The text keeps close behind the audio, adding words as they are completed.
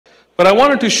But I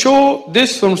wanted to show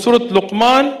this from Surah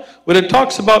Luqman, where it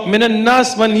talks about مِنَ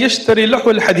النَّاسِ مَنْ يَشْتَرِي لَهُ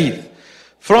الْحَدِيثِ.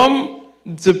 From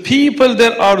the people,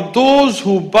 there are those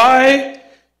who buy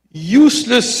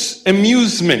useless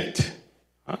amusement,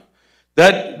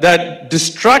 that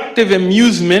distractive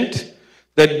amusement,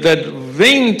 that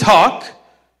vain talk,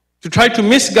 to try to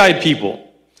misguide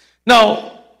people.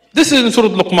 Now, this is in Surah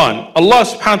Luqman. Allah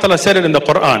subhanahu wa ta'ala said it in the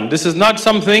Quran. This is not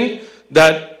something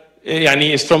that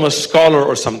is from a scholar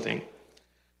or something.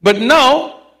 But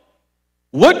now,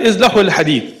 what is lahul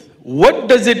hadith? What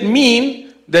does it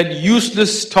mean, that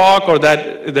useless talk or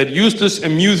that useless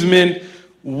amusement?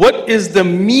 What is the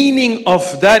meaning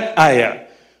of that ayah?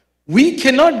 We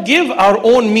cannot give our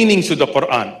own meanings to the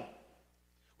Quran.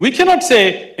 We cannot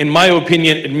say, in my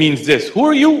opinion, it means this. Who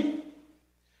are you?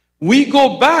 We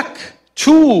go back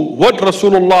to what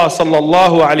Rasulullah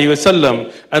sallallahu alaihi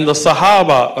wasallam and the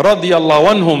Sahaba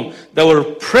radiyallahu anhum that were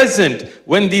present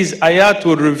when these ayat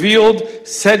were revealed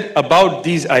said about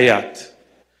these ayat.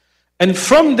 And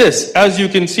from this, as you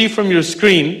can see from your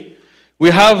screen, we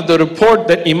have the report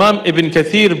that Imam Ibn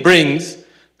Kathir brings,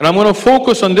 and I'm going to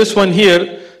focus on this one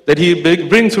here, that he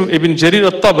brings from Ibn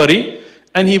Jarir al-Tabari,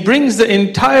 and he brings the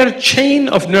entire chain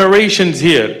of narrations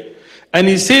here. And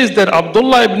he says that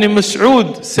Abdullah ibn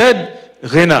Mas'ud said,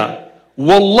 Ghina,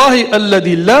 Wallahi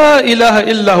alladhi la ilaha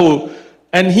illahu.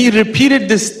 And he repeated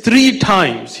this 3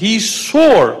 times. He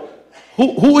swore.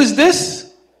 Who is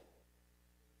this?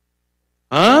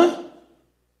 Abdullah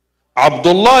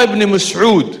ibn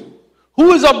Mas'ud.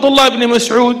 Who is Abdullah ibn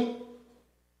Mas'ud?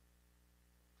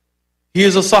 He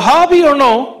is a Sahabi or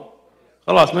no?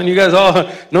 Khalas, man, you guys all,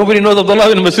 nobody knows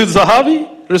Abdullah ibn Mas'ud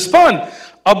Sahabi? Respond.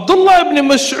 Abdullah ibn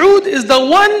Mas'ud is the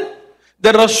one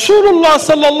that Rasulullah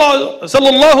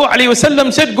sallallahu alayhi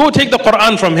wasallam said, go take the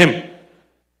Quran from him.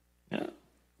 Yeah.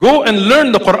 Go and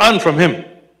learn the Quran from him.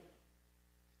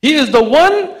 He is the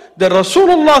one that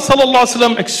Rasulullah sallallahu alayhi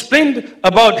wasallam explained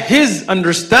about his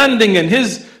understanding and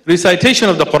his recitation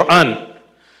of the Quran.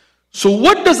 So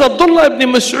what does Abdullah ibn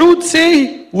Mas'ud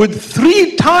say with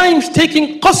 3 times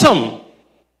taking qasam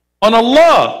on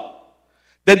Allah?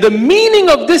 That the meaning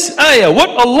of this ayah, what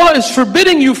Allah is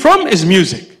forbidding you from, is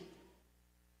music.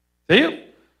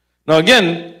 Now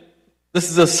again, this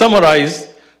is a summarized.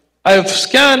 I have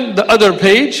scanned the other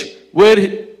page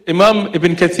where Imam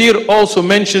Ibn Kathir also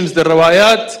mentions the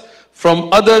riwayat from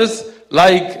others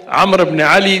like Amr ibn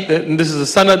Ali, and this is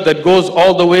a sanad that goes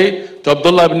all the way to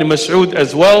Abdullah ibn Mas'ud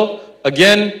as well,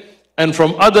 again, and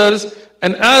from others.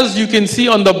 And as you can see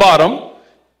on the bottom,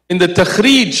 in the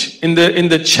takhrij, in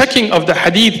the checking of the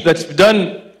hadith that's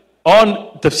done on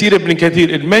Tafsir ibn Kathir,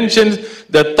 it mentions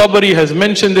that Tabari has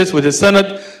mentioned this with his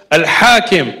sanad.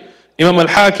 Al-Hakim, Imam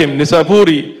Al-Hakim,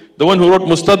 Nisapuri, the one who wrote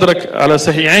Mustadrak ala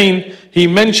Sahihain, he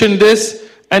mentioned this,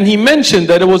 and he mentioned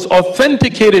that it was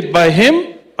authenticated by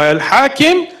him, by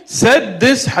Al-Hakim, said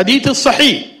this hadith is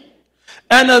sahih.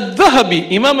 And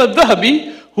Al-Dhahabi, Imam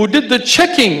Al-Dhahabi, who did the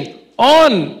checking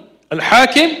on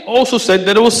Al-Hakim, also said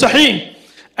that it was sahih.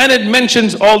 And it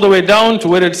mentions all the way down to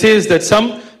where it says that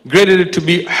some graded it to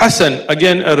be Hasan,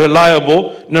 again a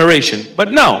reliable narration.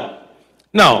 But now,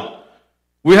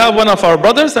 we have one of our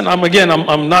brothers, and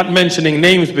I'm not mentioning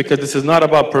names because this is not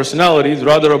about personalities,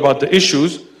 rather about the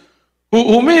issues,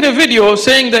 who made a video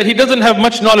saying that he doesn't have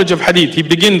much knowledge of hadith. He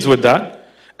begins with that.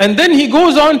 And then he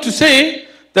goes on to say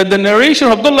that the narration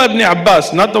of Abdullah ibn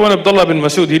Abbas, not the one of Abdullah ibn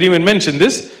Mas'ud, he didn't even mention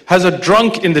this, has a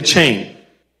drunk in the chain.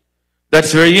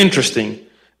 That's very interesting.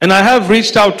 And I have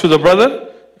reached out to the brother,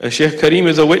 Shaykh Kareem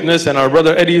is a witness, and our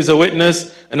brother Eddie is a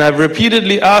witness, and I've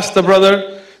repeatedly asked the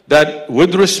brother that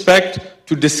with respect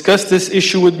to discuss this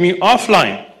issue with me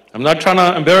offline. I'm not trying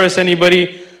to embarrass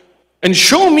anybody, and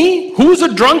show me who's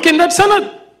a drunk in that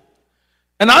sanad.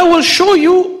 And I will show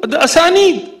you the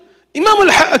asanid. Imam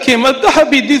al-Hakim,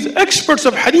 al-Dhahabi, these experts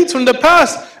of hadith from the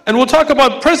past, and we'll talk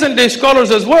about present day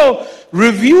scholars as well,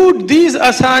 reviewed these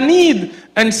asanid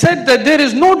and said that there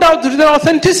is no doubt to their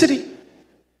authenticity.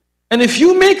 And if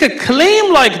you make a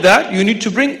claim like that, you need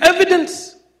to bring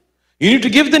evidence. You need to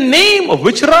give the name of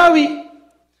which rawi.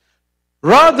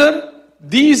 Rather,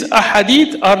 these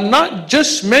ahadith are not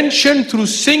just mentioned through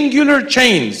singular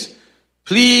chains.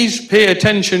 Please pay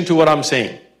attention to what I'm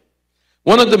saying.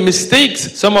 One of the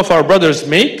mistakes some of our brothers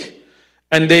make,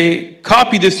 and they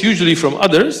copy this usually from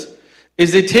others,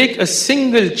 is they take a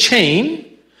single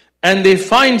chain and they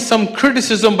find some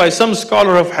criticism by some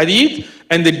scholar of hadith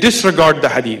and they disregard the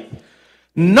hadith,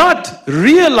 not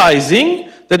realizing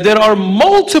that there are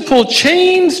multiple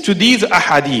chains to these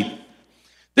ahadith.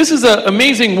 This is an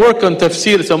amazing work on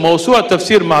tafsir. It's a Mawsu'a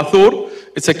Tafsir Ma'thur.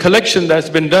 It's a collection that's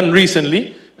been done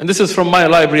recently, and this is from my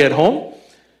library at home.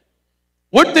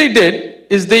 What they did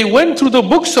is they went through the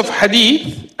books of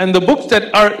hadith and the books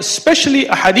that are especially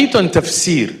a hadith on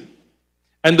tafsir.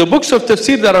 And the books of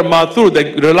tafsir that are mathur,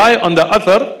 that rely on the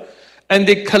athar, and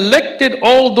they collected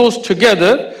all those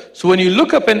together. So when you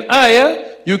look up an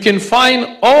ayah, you can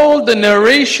find all the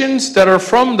narrations that are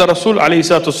from the Rasul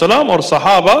ﷺ or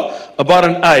Sahaba about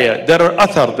an ayah. There are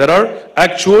athar, there are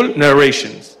actual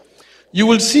narrations. You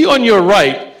will see on your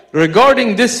right,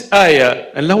 regarding this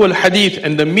ayah and lahu al-hadith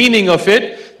and the meaning of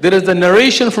it, there is the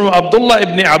narration from Abdullah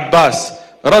ibn Abbas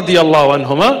radiyallahu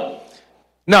anhuma.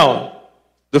 Now,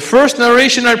 the first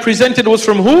narration I presented was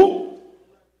from who?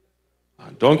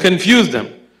 Don't confuse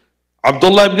them.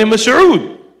 Abdullah ibn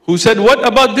Mas'ud, who said what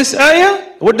about this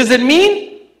ayah? What does it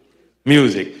mean?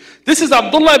 Music. This is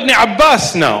Abdullah ibn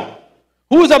Abbas now.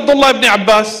 Who is Abdullah ibn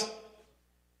Abbas?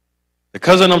 The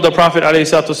cousin of the Prophet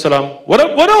ﷺ.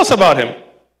 What else about him?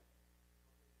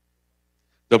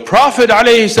 The Prophet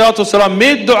ﷺ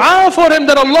made dua for him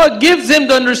that Allah gives him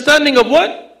the understanding of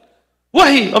what?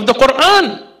 Wahi, of the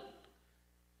Quran.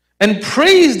 And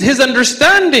praised his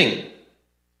understanding.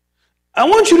 I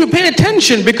want you to pay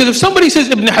attention, because if somebody says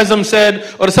Ibn Hazm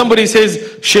said, or somebody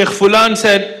says Shaykh Fulan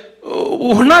said,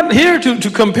 we're not here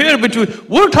to compare between.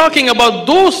 We're talking about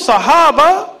those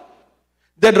Sahaba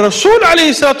that Rasul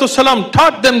ﷺ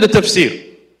taught them the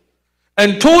tafsir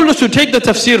and told us to take the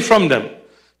tafsir from them,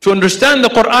 to understand the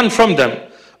Quran from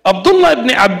them. Abdullah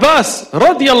ibn Abbas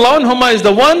radiyallahu anhuma is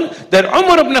the one that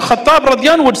Umar ibn Khattab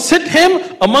radiyallahu anhu would sit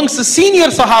him amongst the senior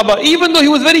Sahaba, even though he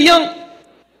was very young.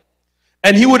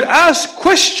 And he would ask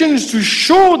questions to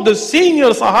show the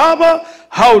senior Sahaba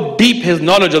how deep his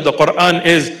knowledge of the Quran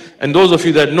is. And those of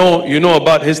you that know, you know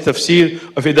about his tafsir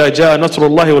of إِذَا جَاءَ نَصْرُ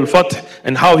اللَّهِ وَالْفَتْحِ,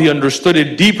 and how he understood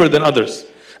it deeper than others.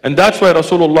 And that's why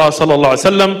Rasulullah sallallahu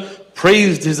alaihi wasallam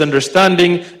praised his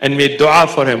understanding and made dua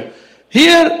for him.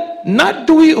 Here, not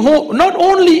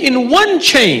only in one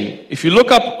chain. If you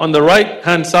look up on the right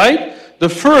hand side, the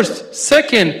first,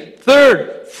 second,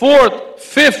 third, fourth,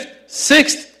 fifth,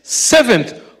 sixth,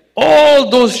 seventh, all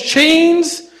those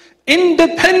chains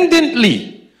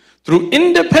independently, through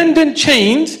independent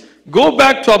chains, go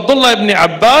back to Abdullah ibn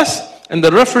Abbas, and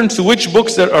the reference to which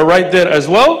books that are right there as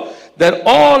well, that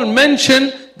all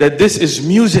mention that this is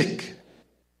music.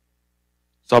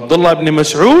 So Abdullah ibn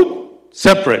Mas'ud,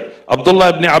 separate. Abdullah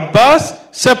ibn Abbas,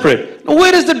 separate. Now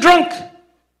where is the drunk?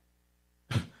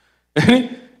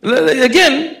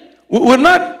 Again, we're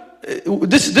not,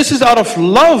 this is out of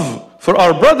love for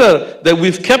our brother that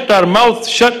we've kept our mouth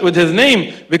shut with his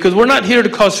name, because we're not here to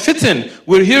cause fitan.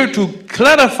 We're here to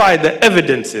clarify the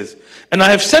evidences. And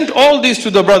I have sent all these to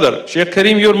the brother. Shaykh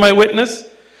Kareem, you're my witness.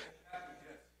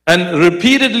 And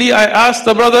repeatedly I asked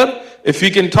the brother if he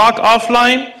can talk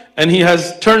offline, and he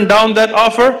has turned down that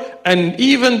offer. And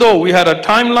even though we had a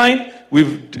timeline,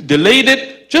 we've delayed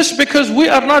it, just because we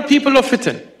are not people of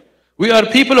fitan. We are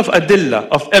people of adillah,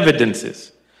 of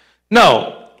evidences.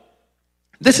 Now,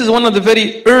 this is one of the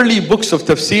very early books of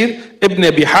tafsir, Ibn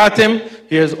Abi Hatim.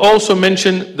 He has also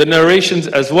mentioned the narrations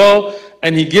as well,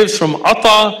 and he gives from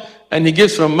Ata, and he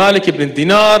gives from Malik ibn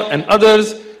Dinar and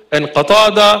others, and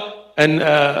Qatada, and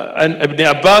Ibn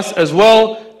Abbas as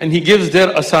well, and he gives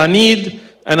their asanid.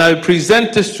 And I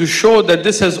present this to show that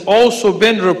this has also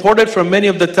been reported from many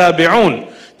of the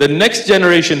tabi'un, the next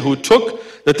generation who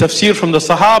took the tafsir from the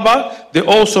Sahaba. They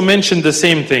also mentioned the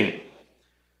same thing.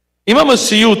 Imam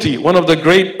al-Suyuti, one of the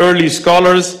great early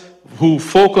scholars who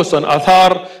focused on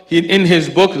athar, in his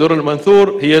book Durr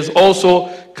al-Manthur, he has also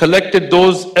collected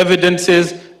those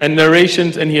evidences and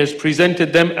narrations, and he has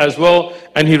presented them as well,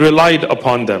 and he relied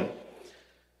upon them.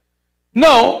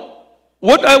 Now,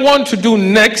 what I want to do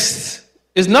next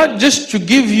is not just to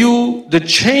give you the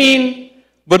chain,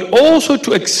 but also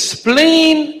to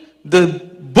explain the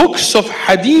books of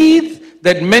hadith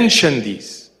that mention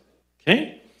these.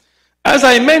 Okay? As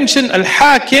I mentioned,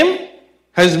 Al-Hakim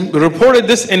has reported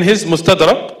this in his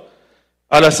Mustadrak,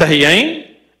 ala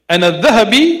Sahihain, and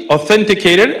Al-Dhahabi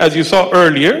authenticated, as you saw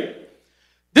earlier.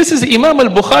 This is Imam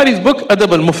al-Bukhari's book,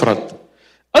 Adab al-Mufrad.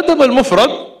 Adab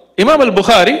al-Mufrad, Imam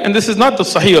al-Bukhari, and this is not the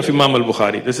Sahih of Imam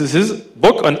al-Bukhari, this is his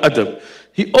book on Adab.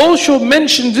 He also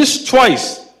mentioned this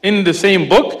twice in the same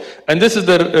book, and this is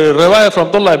the riwayah from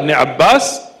Abdullah ibn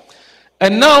Abbas.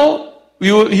 And now,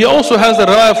 he also has the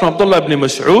riwayah from Abdullah ibn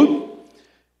Mas'ud.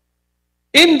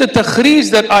 In the takhrij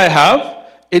that I have,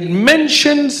 it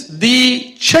mentions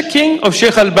the checking of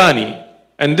Shaykh Albani.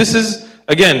 And this is,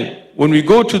 again, when we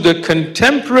go to the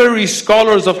contemporary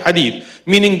scholars of hadith,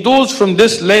 meaning those from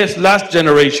this last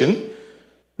generation,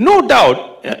 no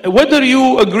doubt, whether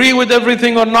you agree with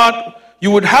everything or not,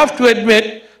 you would have to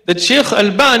admit that Shaykh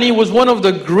Albani was one of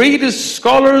the greatest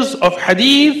scholars of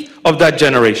hadith of that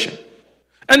generation.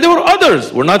 And there were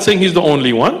others. We're not saying he's the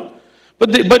only one.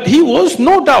 But he was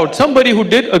no doubt somebody who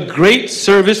did a great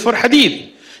service for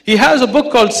hadith. He has a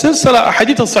book called Silsila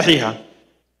Ahadith al-Sahiha.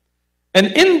 And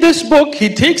in this book,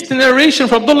 he takes the narration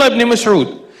from Abdullah ibn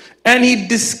Mas'ud and he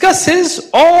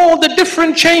discusses all the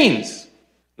different chains.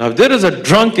 Now, if there is a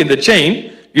drunk in the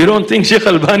chain, you don't think Shaykh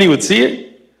Albani would see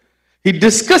it? He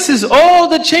discusses all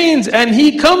the chains and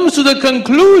he comes to the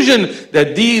conclusion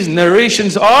that these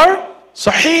narrations are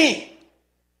sahih.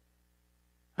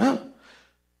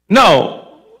 Now,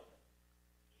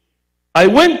 I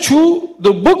went to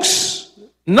the books,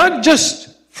 not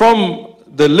just from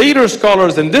the later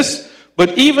scholars in this,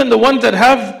 but even the ones that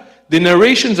have the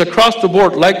narrations across the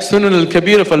board, like Sunan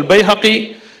al-Kabir of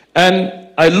al-Bayhaqi, and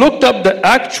I looked up the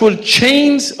actual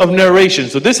chains of narration.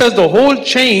 So this has the whole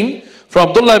chain from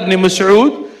Abdullah ibn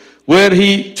Mas'ud, where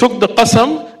he took the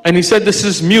qasam and he said this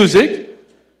is music.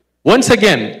 Once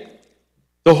again,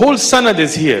 the whole sanad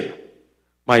is here.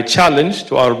 My challenge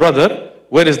to our brother,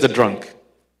 where is the drunk?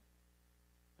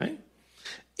 Right?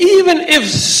 Even if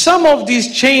some of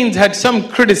these chains had some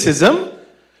criticism,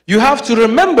 you have to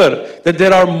remember that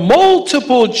there are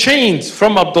multiple chains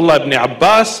from Abdullah ibn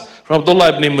Abbas, from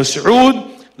Abdullah ibn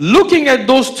Mas'ud. Looking at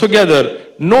those together,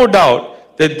 no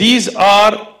doubt that these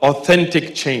are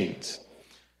authentic chains.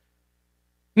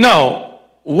 Now,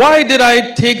 why did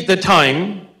I take the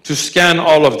time to scan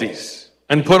all of these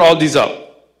and put all these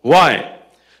up? Why?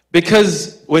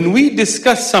 Because when we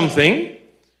discuss something,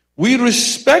 we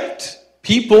respect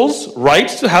people's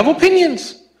rights to have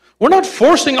opinions. We're not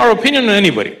forcing our opinion on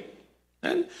anybody.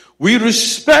 And we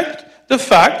respect the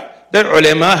fact that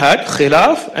ulama had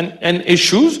khilaf and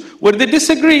issues where they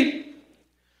disagreed.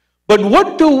 But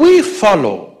what do we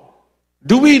follow?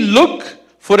 Do we look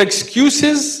for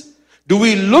excuses? Do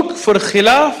we look for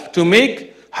khilaf to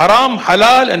make haram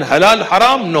halal and halal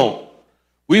haram? No.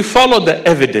 We follow the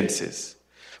evidences.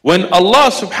 When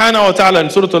Allah subhanahu wa ta'ala in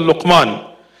Surah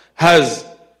Al-Luqman has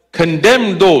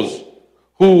condemned those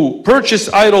who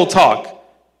purchase idle talk,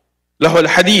 lahul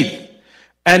hadith,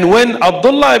 and when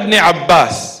Abdullah ibn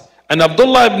Abbas and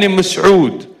Abdullah ibn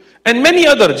Mas'ud and many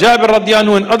other, Jabir radiyallahu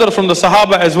anhu and others from the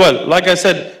Sahaba as well, like I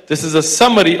said, this is a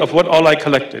summary of what all I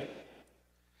collected.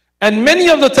 And many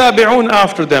of the tabi'un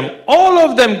after them, all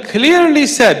of them clearly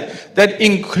said that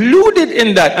included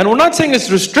in that, and we're not saying it's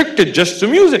restricted just to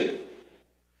music,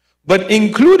 but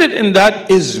included in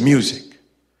that is music.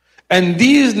 And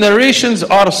these narrations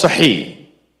are sahih.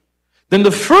 Then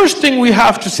the first thing we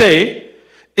have to say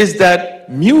is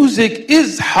that music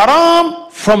is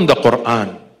haram from the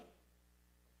Quran.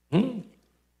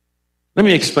 Let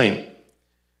me explain.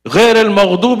 غير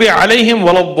المغضوب عليهم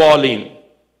ولا الضالين.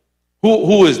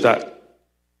 Who is that?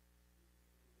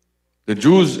 The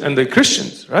Jews and the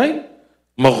Christians, right?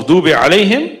 مغضوب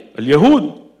عليهم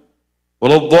اليهود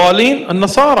ولا الضالين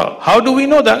النصارى. How do we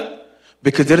know that?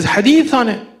 Because there is hadith on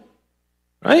it,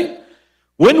 right?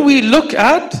 When we look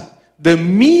at the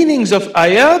meanings of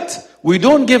ayat, we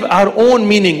don't give our own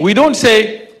meaning. We don't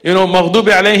say, مغضوب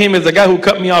عليهم is the guy who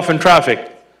cut me off in traffic.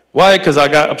 Why? Because I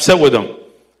got upset with him.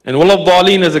 And wala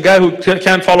dhalin is a guy who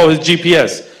can't follow his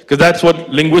GPS, because that's what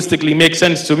linguistically makes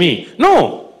sense to me.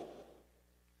 No.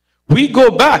 We go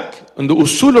back in the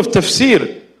usul of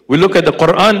tafsir. We look at the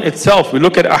Quran itself. We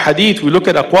look at ahadith. We look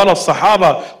at aqwal of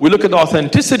sahaba. We look at the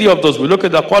authenticity of those. We look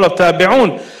at the aqwal of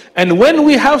tabi'un. And when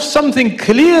we have something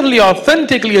clearly,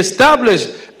 authentically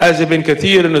established, as Ibn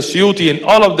Kathir and Asyuti and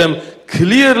all of them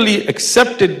clearly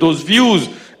accepted those views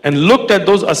and looked at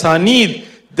those asanid,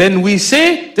 then we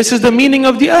say, this is the meaning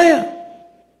of the ayah.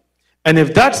 And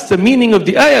if that's the meaning of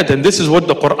the ayah, then this is what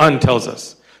the Quran tells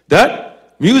us,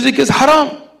 that music is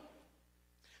haram.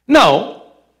 Now,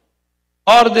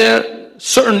 are there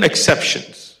certain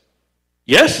exceptions?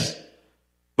 Yes,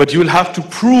 but you'll have to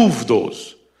prove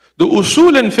those. The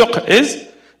usul in fiqh is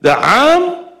the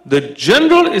aam, the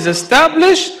general is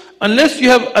established unless you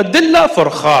have adillah for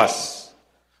khas.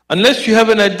 Unless you have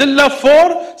an adillah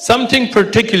for something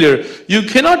particular. You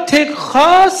cannot take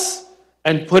khas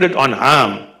and put it on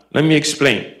aam. Let me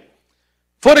explain.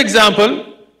 For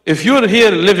example, if you're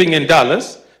here living in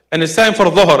Dallas and it's time for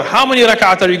dhuhr, how many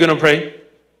rak'at are you going to pray?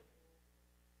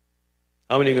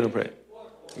 How many are you going to pray?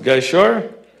 You guys sure?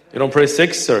 You don't pray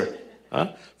 6, sir?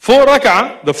 4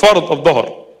 rak'ah, the fard of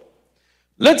dhuhr.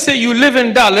 Let's say you live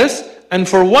in Dallas and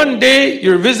for one day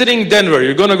you're visiting Denver.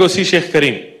 You're going to go see Shaykh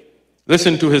Kareem.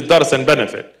 Listen to his dars and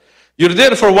benefit. You're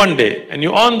there for one day and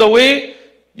you're on the way.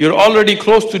 You're already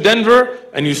close to Denver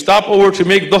and you stop over to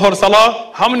make dhuhr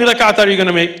salah. How many rak'at are you going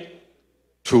to make?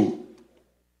 2.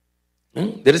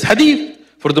 There is hadith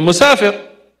for the musafir.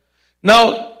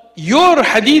 Now, your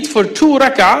hadith for 2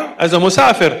 rak'ah as a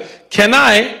musafir, can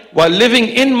I, while living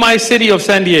in my city of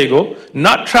San Diego,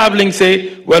 not traveling,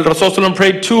 say, well, Rasulullah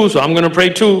prayed 2, so I'm going to pray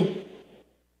 2.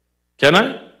 Can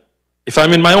I? If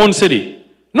I'm in my own city.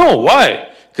 No,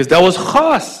 why? Because that was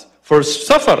khas for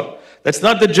safar. That's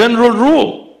not the general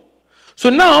rule. So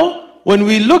now, when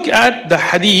we look at the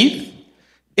hadith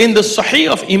in the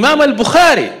Sahih of Imam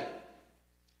al-Bukhari,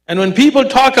 and when people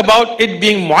talk about it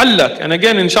being mu'allak, and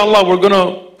again, inshallah, we're going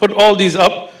to put all these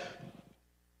up,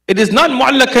 it is not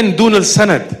mu'allakan dun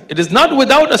al-sanad. It is not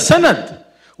without a sanad.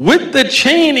 With the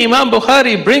chain, Imam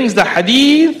Bukhari brings the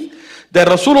hadith that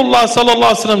Rasulullah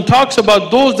sallallahu alaihi wasallam talks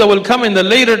about those that will come in the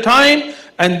later time,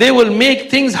 and they will make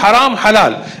things haram,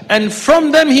 halal. And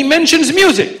from them, he mentions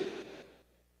music.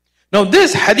 Now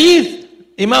this hadith,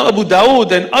 Imam Abu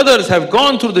Dawood and others have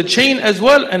gone through the chain as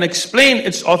well and explained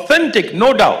it's authentic,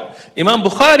 no doubt. Imam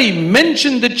Bukhari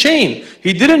mentioned the chain.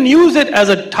 He didn't use it as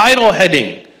a title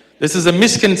heading. This is a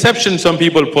misconception some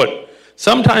people put.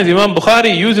 Sometimes Imam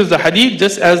Bukhari uses the hadith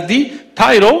just as the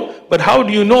title, but how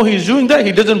do you know he's doing that?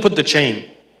 He doesn't put the chain.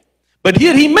 But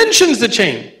here he mentions the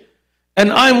chain.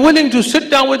 And I'm willing to sit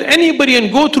down with anybody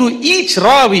and go through each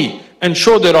rawi and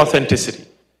show their authenticity.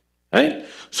 Right?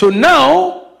 So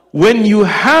now, when you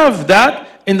have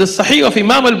that in the Sahih of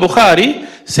Imam al-Bukhari,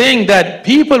 saying that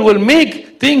people will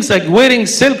make things like wearing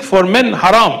silk for men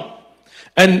haram,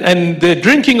 and the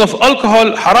drinking of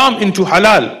alcohol haram into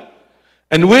halal,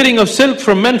 and wearing of silk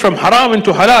from men from haram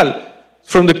into halal,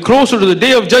 from the closer to the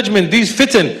day of judgment, these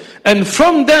fitan, and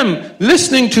from them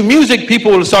listening to music,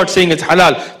 people will start saying it's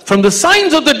halal. From the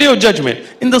signs of the day of judgment,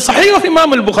 in the Sahih of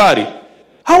Imam al-Bukhari,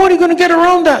 how are you going to get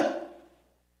around that?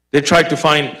 They tried to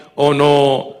find, oh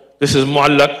no, this is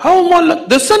mu'allak. How mu'allak?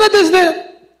 The sanad is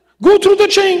there. Go through the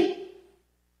chain.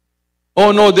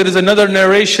 Oh no, there is another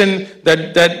narration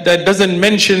that doesn't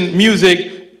mention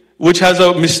music, which has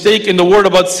a mistake in the word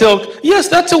about silk. Yes,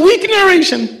 that's a weak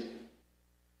narration.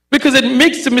 Because it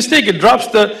makes the mistake. It drops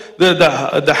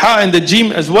the ha and the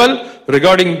jim as well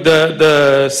regarding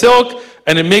the silk.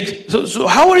 And it makes, so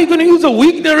how are you going to use a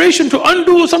weak narration to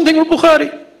undo something from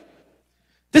Bukhari?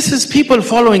 This is people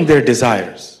following their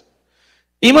desires.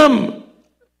 Imam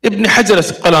Ibn Hajar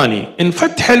Asqalani in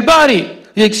Fath al-Bari,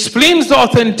 he explains the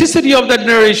authenticity of that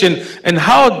narration and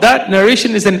how that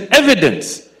narration is an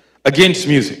evidence against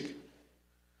music.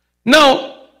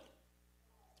 Now,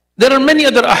 there are many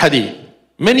other ahadith,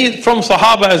 many from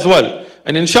Sahaba as well.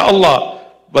 And inshallah,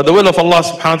 by the will of Allah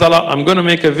subhanahu wa ta'ala, I'm going to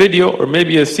make a video or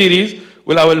maybe a series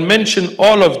where I will mention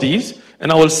all of these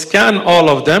and I will scan all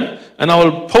of them and I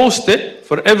will post it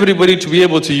for everybody to be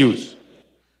able to use.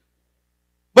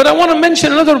 But I want to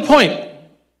mention another point.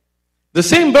 The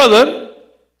same brother,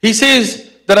 he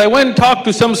says that I went and talked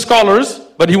to some scholars,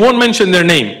 but he won't mention their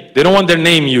name. They don't want their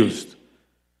name used.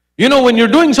 You know, when you're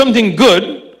doing something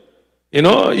good, you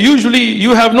know, usually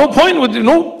you have no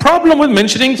problem with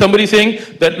mentioning somebody saying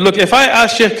that, look, if I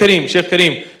ask Shaykh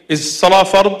Kareem, is Salah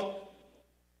fard?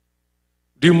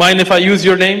 Do you mind if I use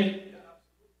your name?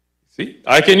 See,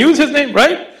 I can use his name,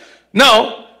 right?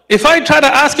 Now, if I try to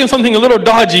ask him something a little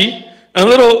dodgy, a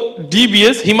little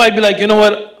devious, he might be like, you know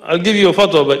what, I'll give you a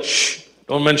fatwa, but shh,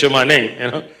 don't mention my name,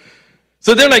 you know.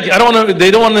 So they're like,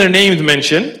 they don't want their names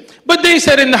mentioned. But they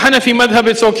said in the Hanafi madhab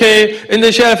it's okay, in the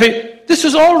Shafi, this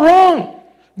is all wrong.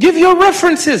 Give your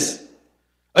references.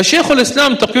 Shaykh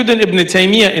al-Islam Taqiyuddin ibn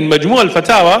Taymiyyah in Majmu'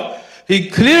 al-Fatawa, he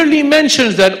clearly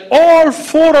mentions that all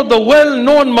 4 of the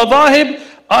well-known madhahib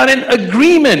are in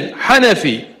agreement.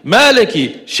 Hanafi,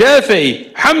 Maliki,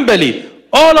 Shafi'i, Hanbali,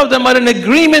 all of them are in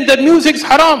agreement that music's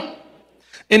haram.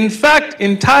 In fact,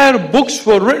 entire books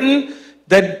were written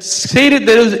that stated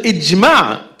there is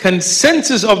ijma',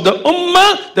 consensus of the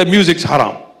ummah that music's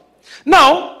haram.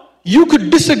 Now, you could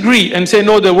disagree and say,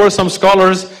 no, there were some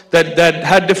scholars that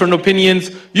had different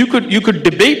opinions. You could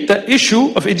debate the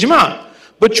issue of ijma',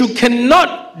 but you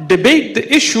cannot debate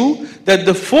the issue that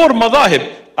the 4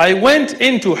 madhahib. I went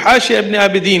into Hashia ibn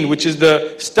Abidin, which is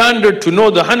the standard to know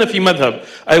the Hanafi madhab.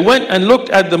 I went and looked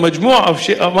at the Majmu' of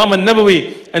Imam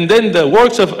al-Nawawi, and then the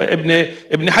works of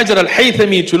Ibn Hajar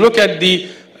al-Haythami to look at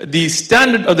the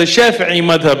standard of the Shafi'i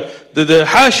madhab, the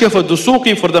Hashia for the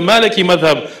Dusuqi for the Maliki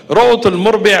madhab, Rawat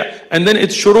al-Murbi', and then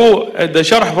its Shuru', the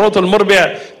Sharh for Rawat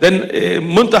al-Murbi', then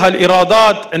Muntaha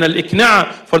al-Iradat and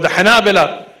al-Iqna' for the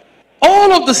Hanabila.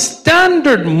 All of the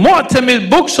standard mu'tamil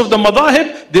books of the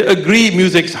madahib, they agree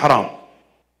music's haram.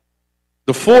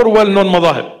 The 4 well-known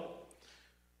madahib.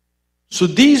 So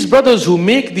these brothers who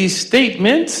make these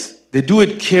statements, they do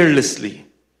it carelessly.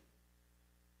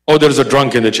 Oh, there's a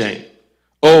drunk in the chain.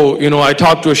 Oh, you know, I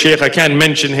talked to a shaykh, I can't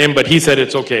mention him, but he said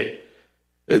it's okay.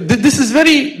 This is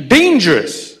very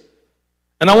dangerous.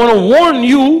 And I want to warn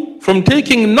you from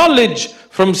taking knowledge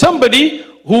from somebody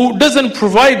who doesn't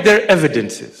provide their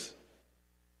evidences.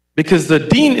 Because the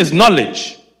deen is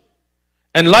knowledge.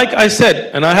 And like I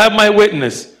said, and I have my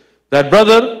witness, that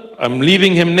brother, I'm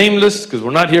leaving him nameless because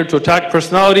we're not here to attack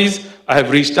personalities. I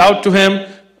have reached out to him.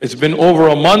 It's been over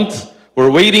a month.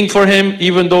 We're waiting for him,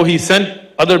 even though he sent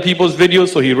other people's videos,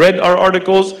 so he read our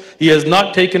articles. He has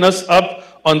not taken us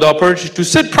up on the opportunity to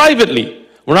sit privately.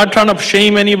 We're not trying to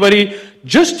shame anybody.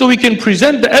 Just so we can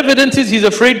present the evidences, he's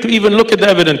afraid to even look at the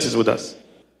evidences with us.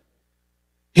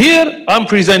 Here, I'm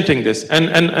presenting this.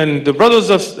 And the brothers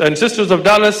and sisters of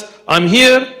Dallas, I'm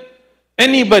here.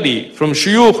 Anybody from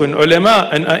shuyukh and ulama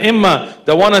and a'imma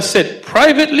that want to sit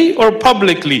privately or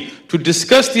publicly to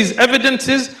discuss these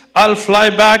evidences, I'll fly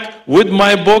back with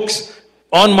my books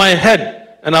on my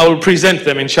head and I will present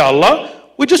them, inshallah.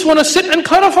 We just want to sit and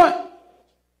clarify.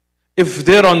 If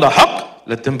they're on the haqq,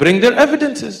 let them bring their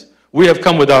evidences. We have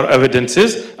come with our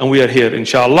evidences and we are here,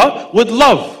 inshallah, with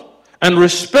love and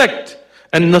respect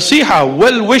and nasiha,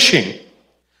 well-wishing.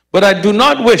 But I do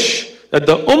not wish that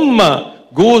the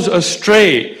ummah goes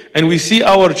astray and we see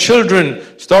our children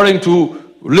starting to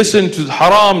listen to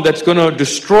haram that's going to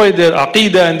destroy their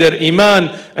aqidah and their iman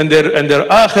and their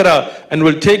akhirah, and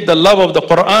will take the love of the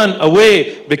Quran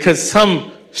away because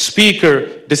some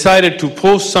speaker decided to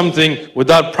post something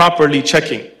without properly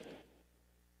checking.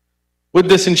 With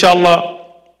this, inshallah,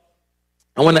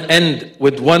 I want to end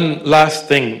with one last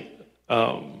thing.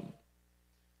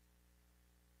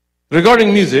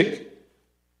 Regarding music,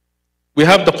 we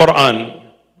have the Quran.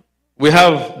 We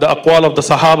have the aqwal of the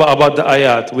Sahaba about the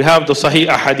ayat. We have the Sahih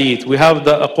hadith. We have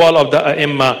the aqwal of the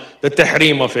a'imma, the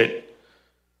tahreem of it.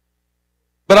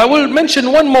 But I will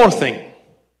mention one more thing.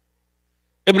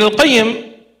 Ibn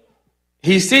al-Qayyim,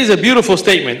 he says a beautiful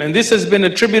statement, and this has been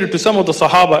attributed to some of the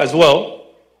Sahaba as well,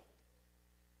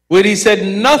 where he said,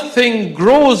 nothing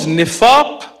grows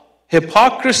nifaq,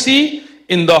 hypocrisy,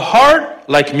 in the heart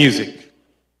like music.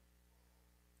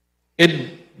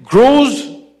 It grows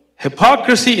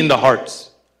hypocrisy in the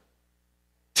hearts.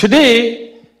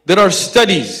 Today, there are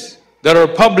studies that are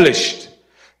published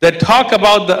that talk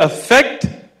about the effect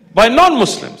by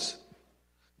non-Muslims,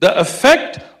 the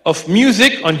effect of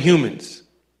music on humans.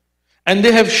 And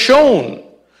they have shown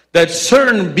that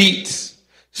certain beats,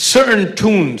 certain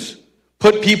tunes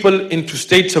put people into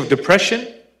states of depression,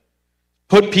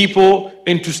 put people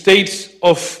into states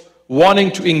of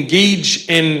wanting to engage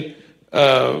in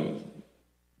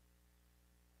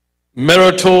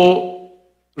marital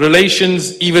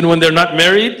relations even when they're not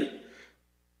married.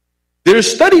 There are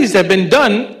studies that have been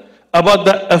done about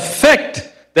the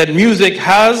effect that music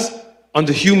has on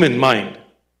the human mind.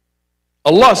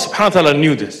 Allah subhanahu wa ta'ala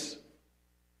knew this.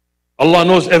 Allah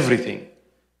knows everything.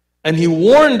 And He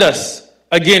warned us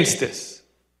against this.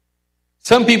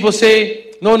 Some people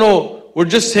say, no, we're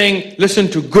just saying listen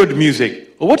to good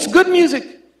music. Well, what's good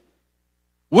music?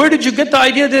 Where did you get the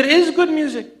idea there is good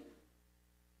music?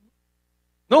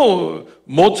 No,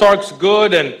 Mozart's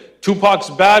good and Tupac's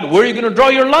bad. Where are you going to draw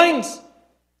your lines?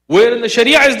 Where in the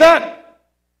Sharia is that?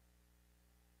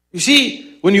 You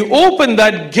see, when you open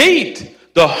that gate,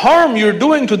 the harm you're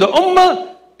doing to the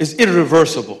ummah is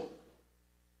irreversible.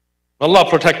 Allah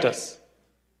protect us.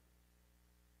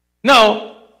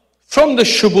 Now, from the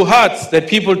shubuhats that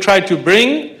people try to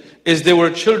bring is there were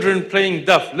children playing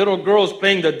daf, little girls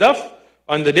playing the daf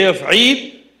on the day of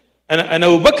Eid. And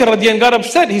Abu Bakr radiyan got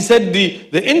upset. He said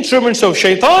the instruments of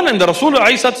shaitan, and the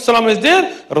Rasulullah is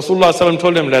there. Rasulullah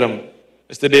told him, let him.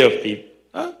 It's the day of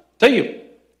Eid. Tayyib.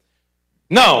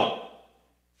 Now,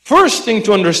 first thing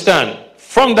to understand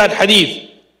from that hadith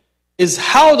is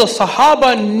how the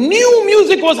Sahaba knew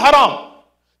music was haram.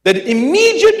 That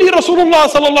immediately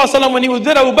Rasulullah when he was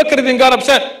there, Abu Bakr then got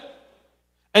upset.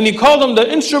 And he called them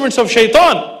the instruments of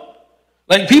shaitan.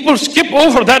 Like people skip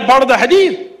over that part of the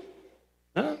hadith.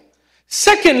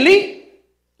 Secondly,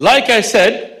 like I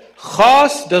said,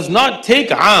 khas does not take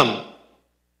am.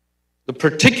 The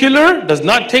particular does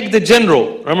not take the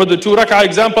general. Remember the 2 rak'ah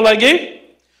example I gave?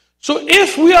 So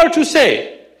if we are to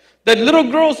say that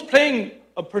little girls playing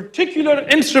a particular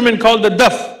instrument called the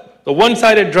daf, the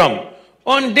one-sided drum,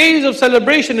 on days of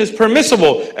celebration is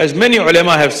permissible, as many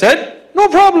ulama have said, no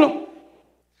problem.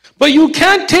 But you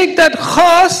can't take that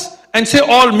khas and say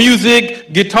all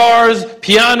music, guitars,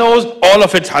 pianos, all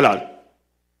of it's halal.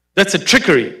 That's a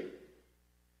trickery.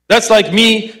 That's like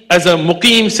me as a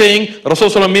muqim saying,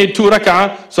 Rasulullah made 2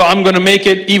 rak'ah, so I'm going to make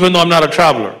it even though I'm not a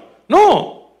traveler.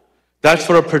 No, that's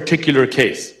for a particular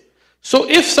case. So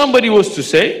if somebody was to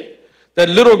say that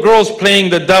little girls playing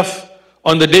the daf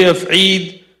on the day of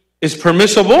Eid is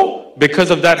permissible,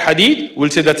 because of that hadith, we'll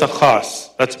say that's a khas,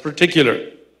 that's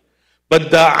particular.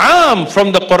 But the aam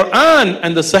from the Quran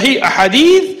and the Sahih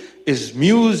hadith is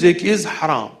music is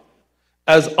haram,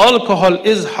 as alcohol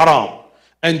is haram.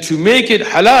 And to make it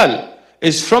halal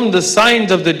is from the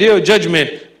signs of the Day of Judgment,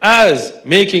 as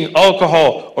making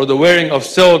alcohol or the wearing of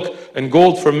silk and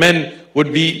gold for men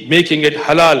would be making it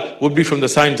halal, would be from the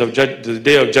signs of the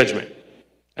Day of Judgment.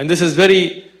 And this is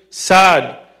very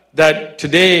sad that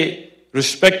today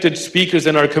respected speakers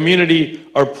in our community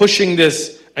are pushing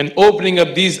this and opening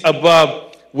up these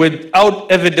abwab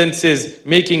without evidences,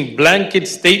 making blanket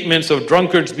statements of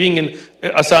drunkards being in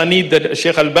asanid that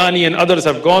Shaykh Albani and others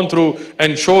have gone through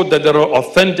and showed that there are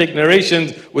authentic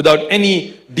narrations without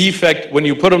any defect when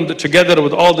you put them together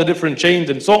with all the different chains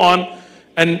and so on.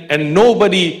 And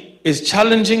nobody is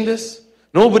challenging this.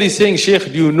 Nobody's saying,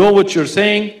 Shaykh, do you know what you're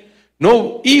saying?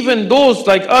 No, even those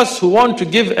like us who want to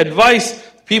give advice,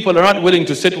 people are not willing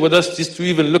to sit with us just to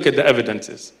even look at the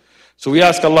evidences. So we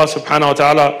ask Allah subhanahu wa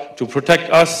ta'ala to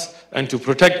protect us and to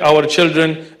protect our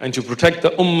children and to protect the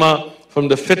ummah from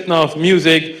the fitna of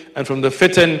music and from the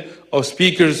fitan of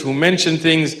speakers who mention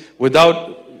things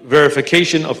without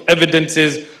verification of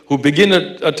evidences, who begin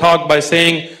a talk by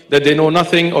saying that they know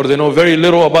nothing or they know very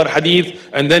little about hadith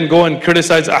and then go and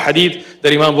criticize a hadith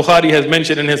that Imam Bukhari has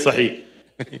mentioned in his Sahih.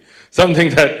 Something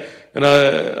that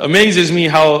amazes me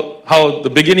how the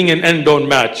beginning and end don't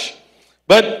match.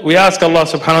 But we ask Allah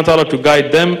subhanahu wa ta'ala to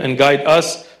guide them and guide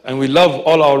us. And we love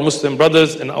all our Muslim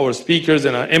brothers and our speakers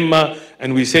and our imma.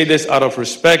 And we say this out of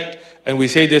respect. And we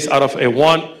say this out of a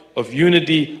want of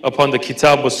unity upon the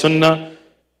kitab wa sunnah.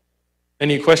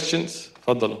 Any questions?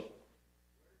 Faddalu.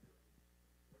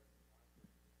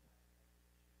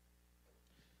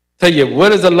 Tayyib,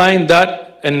 where is the line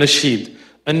that and nasheed?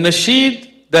 And nasheed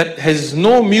that has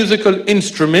no musical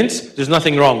instruments, there's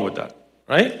nothing wrong with that,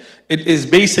 right? It is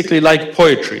basically like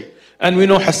poetry. And we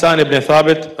know Hassan ibn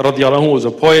Thabit radiallahu anhu was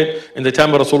a poet. In the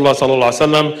time of Rasulullah sallallahu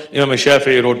alaihi wasallam, Imam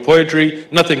Shafi'i wrote poetry.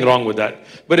 Nothing wrong with that.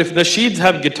 But if nasheeds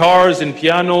have guitars and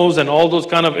pianos and all those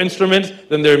kind of instruments,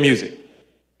 then they're music.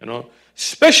 You know,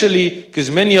 especially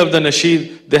because many of the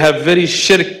nasheed, they have very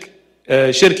shirki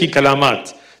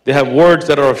kalamat. They have words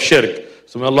that are of shirk.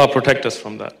 So may Allah protect us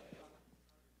from that.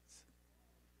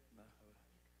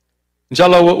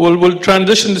 Inshallah, we'll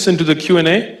transition this into the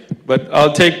Q&A, but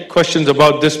I'll take questions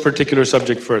about this particular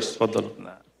subject first. Faddal.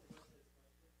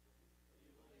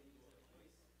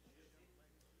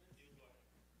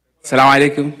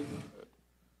 Assalamu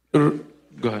alaikum.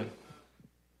 Go ahead.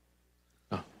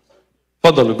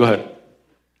 Faddal, go ahead.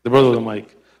 The brother with the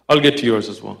mic. I'll get to yours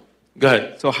as well. Go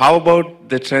ahead. So how about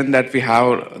the trend that we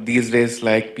have these days,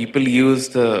 like people use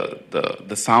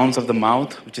the sounds of the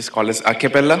mouth, which is called as a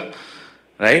cappella,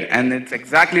 right? And it's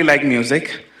exactly like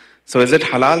music. So is it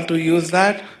halal to use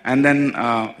that? And then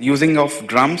using of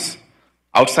drums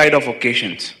outside of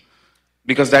occasions,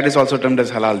 because that is also termed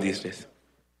as halal these days.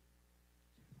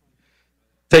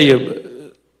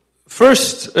 Tayyib,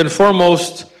 first and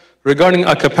foremost, regarding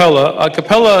a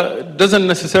cappella doesn't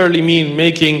necessarily mean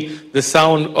making the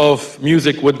sound of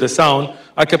music with the sound.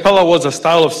 A cappella was a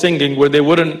style of singing where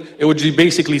it would be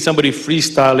basically somebody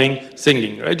freestyling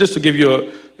singing, right? Just to give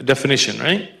you a definition,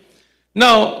 right?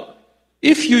 Now,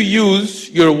 if you use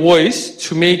your voice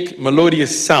to make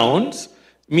melodious sounds,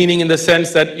 meaning in the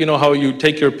sense that, you know, how you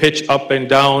take your pitch up and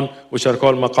down, which are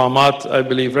called maqamat, I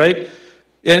believe, right?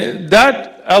 And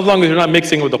that, as long as you're not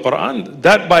mixing with the Quran,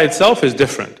 that by itself is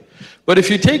different. But if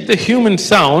you take the human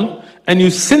sound and you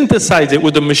synthesize it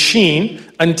with a machine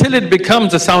until it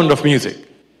becomes the sound of music,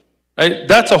 right?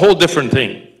 That's a whole different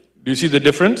thing. Do you see the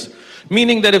difference?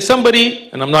 Meaning that if somebody,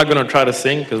 and I'm not going to try to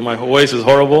sing because my voice is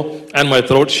horrible and my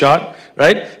throat's shot,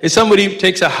 right? If somebody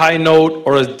takes a high note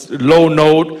or a low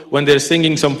note when they're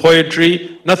singing some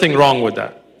poetry, nothing wrong with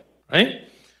that, right?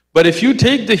 But if you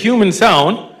take the human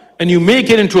sound and you make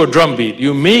it into a drum beat,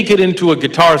 you make it into a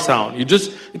guitar sound,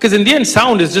 because in the end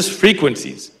sound is just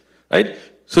frequencies, right?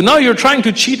 So now you're trying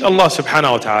to cheat Allah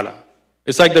subhanahu wa ta'ala.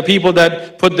 It's like the people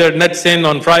that put their nets in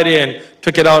on Friday and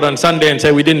took it out on Sunday and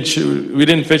say we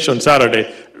didn't fish on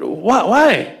Saturday.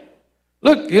 Why?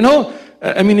 Look, you know,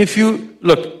 I mean, if you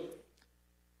look,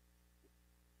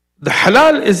 the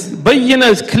halal is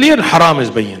bayyina, is clear, haram is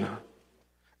bayyina.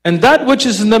 And that which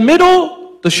is in the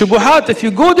middle, the shubuhat, if you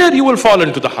go there, you will fall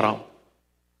into the haram.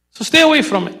 So stay away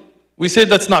from it. We say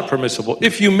that's not permissible.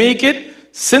 If you make it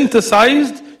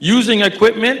synthesized using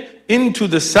equipment into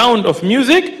the sound of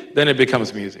music, then it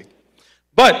becomes music.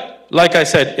 But like I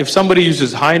said, if somebody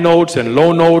uses high notes and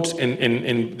low notes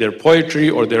in their poetry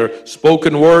or their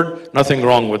spoken word, nothing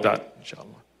wrong with that, inshallah.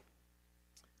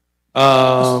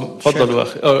 تفضل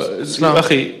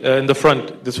أخي in the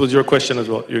front. This was your question as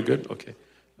well. You're good? Okay.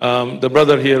 The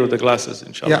brother here with the glasses,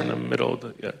 inshallah, in the middle.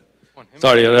 Yeah.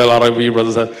 Sorry, a lot of you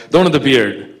brothers have. Don't have the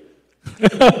beard.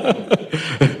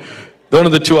 Don't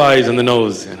have the two eyes and the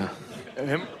nose. You know.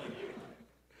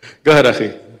 Go ahead,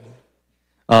 Akhi.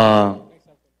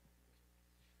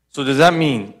 So does that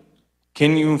mean,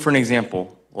 can you, for an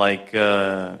example, like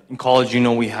in college,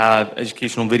 we have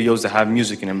educational videos that have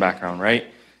music in the background, right?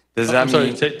 Does that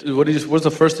mean... What's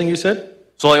the first thing you said?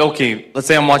 So like, okay, let's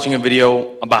say I'm watching a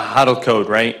video about how to code,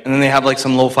 right? And then they have like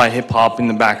some lo-fi hip-hop in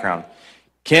the background.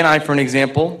 Can I, for an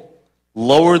example,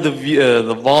 lower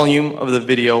the volume of the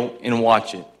video and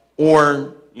watch it?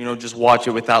 Or, just watch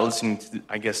it without listening to,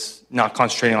 I guess, not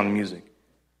concentrating on the music?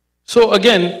 So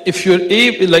again, if you're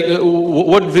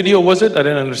what video was it? I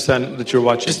didn't understand that you're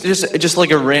watching. Just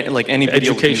like any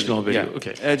video. Educational video. Yeah.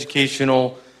 Okay.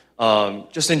 Educational.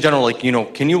 Just in general,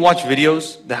 can you watch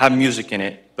videos that have music in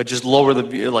it, but just lower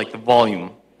the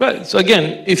volume? Right. So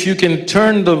again, if you can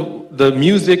turn the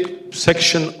music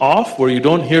section off where you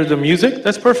don't hear the music,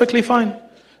 that's perfectly fine,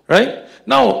 right?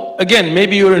 Now, again,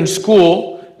 maybe you're in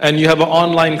school and you have an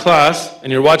online class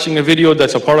and you're watching a video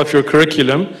that's a part of your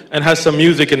curriculum and has some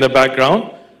music in the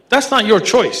background. That's not your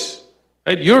choice,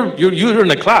 right? You're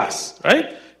in a class,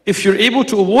 right? If you're able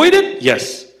to avoid it,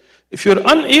 yes. If you're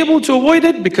unable to avoid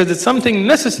it because it's something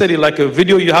necessary, like a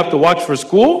video you have to watch for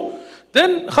school,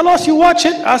 then khalas, you watch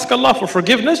it, ask Allah for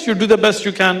forgiveness, you do the best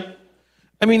you can.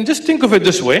 I mean, just think of it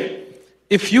this way.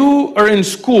 If you are in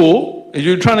school,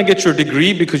 you're trying to get your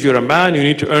degree because you're a man, you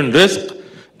need to earn rizq,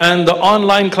 and the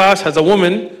online class has a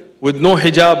woman with no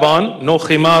hijab on, no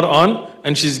khimar on,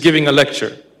 and she's giving a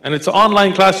lecture. And it's an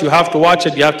online class, you have to watch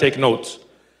it, you have to take notes.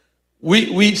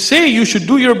 We say you should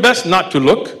do your best not to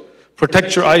look,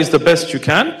 protect your eyes the best you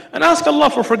can, and ask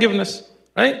Allah for forgiveness,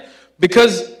 right?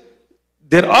 Because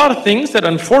there are things that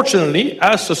unfortunately,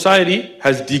 as society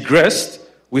has digressed,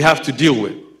 we have to deal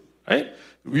with, right?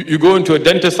 You go into a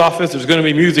dentist's office, there's going to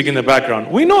be music in the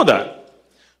background. We know that.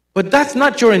 But that's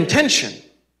not your intention.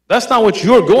 That's not what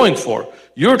you're going for.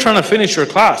 You're trying to finish your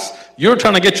class. You're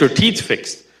trying to get your teeth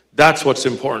fixed. That's what's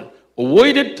important.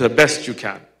 Avoid it the best you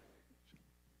can.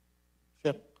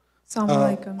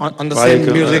 On the same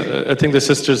music. I think the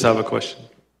sisters have a question.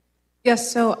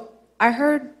 Yes, so I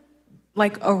heard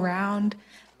around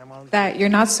that you're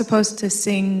not supposed to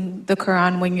sing the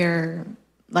Quran when you're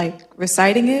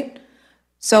reciting it.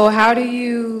 So how do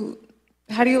you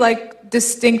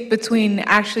distinct between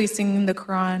actually singing the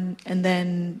Quran and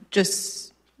then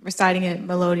just reciting it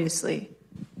melodiously?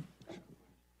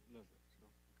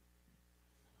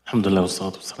 Alhamdulillah,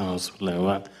 wassalatu wassalamu ala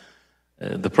rasulillah.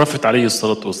 The Prophet alayhi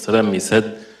salatu wassalam, he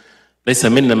said, ليس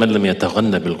منا من لم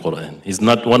يتغنى بالقرآن. He's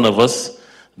not one of us,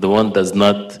 the one does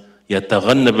not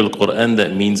يتغنى بالقرآن,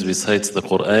 that means recites the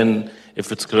Quran,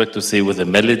 if it's correct to say with a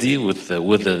melody, with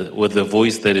a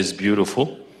voice that is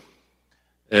beautiful.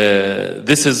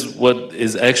 This is what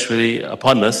is actually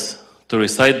upon us, to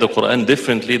recite the Quran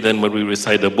differently than when we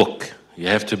recite a book. You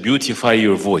have to beautify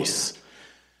your voice.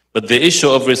 But the issue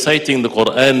of reciting the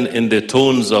Quran in the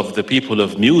tones of the people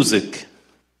of music,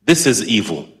 this is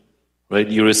evil, right?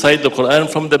 You recite the Quran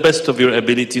from the best of your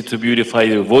ability to beautify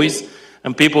your voice.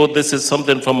 And people, this is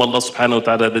something from Allah subhanahu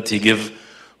wa ta'ala that He gives,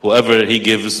 whoever He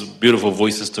gives beautiful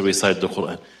voices to recite the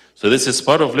Quran. So this is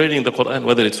part of learning the Quran,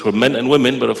 whether it's for men and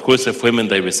women, but of course if women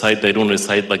they don't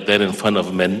recite like that in front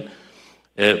of men,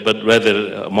 but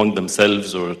rather among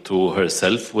themselves or to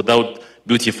herself, without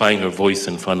beautifying her voice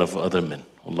in front of other men.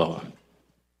 Allahu Akbar.